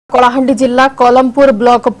कलाहांडी जिला Kalampur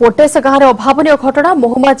block potash गाँव अभावन घटना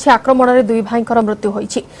महुमाछी आक्रमण में दुई भाई मृत्यु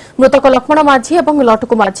होती। मृतक लक्ष्मण माझी और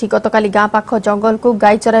लटकू माझी गतकाली गाँ पाख जंगल को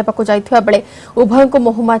गाई चराइबा जाइथिबा बेले उभय को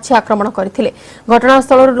महुमाछी आक्रमण करथिले।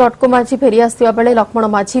 घटनास्थल लटकू माझी फेरी आसथिबा बेले लक्ष्मण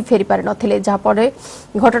माझी फेरी पारि नथिले, जहाँपर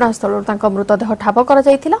घटनास्थल तांका मृतदेह ठाब करा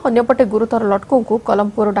जायथिला। अन्यपटे गुरुतर लटकू को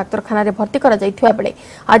कलमपुर डाक्तरखाना रे भर्ती करा जाइथिबा बेले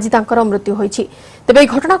आज तांकर मृत्यु होईछि। तेबे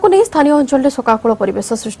घटना को नहीं स्थानीय अंचल में शोकाकुल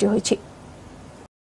परिवेश सृष्टि होईछि।